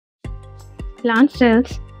Plant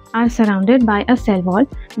cells are surrounded by a cell wall,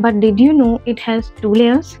 but did you know it has two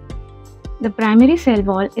layers? The primary cell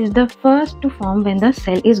wall is the first to form when the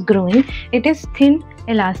cell is growing. It is thin,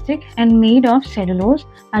 elastic, and made of cellulose,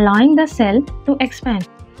 allowing the cell to expand.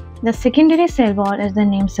 The secondary cell wall, as the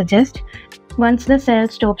name suggests, once the cell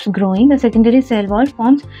stops growing, the secondary cell wall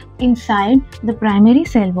forms inside the primary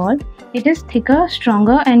cell wall. It is thicker,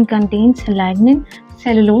 stronger, and contains lignin,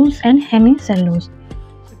 cellulose, and hemicellulose.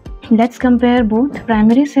 Let's compare both.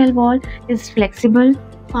 Primary cell wall is flexible,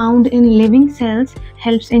 found in living cells,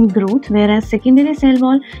 helps in growth, whereas secondary cell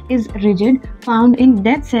wall is rigid, found in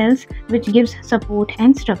dead cells, which gives support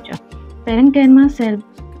and structure. Parenchyma cells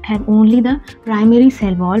have only the primary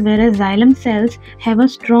cell wall, whereas xylem cells have a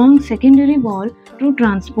strong secondary wall to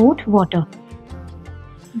transport water.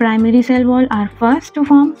 Primary cell wall are first to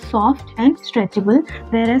form, soft and stretchable,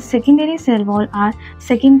 whereas secondary cell wall are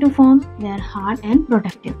second to form, they are hard and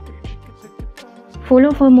protective.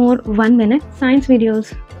 Follow for more 1-minute science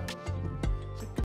videos.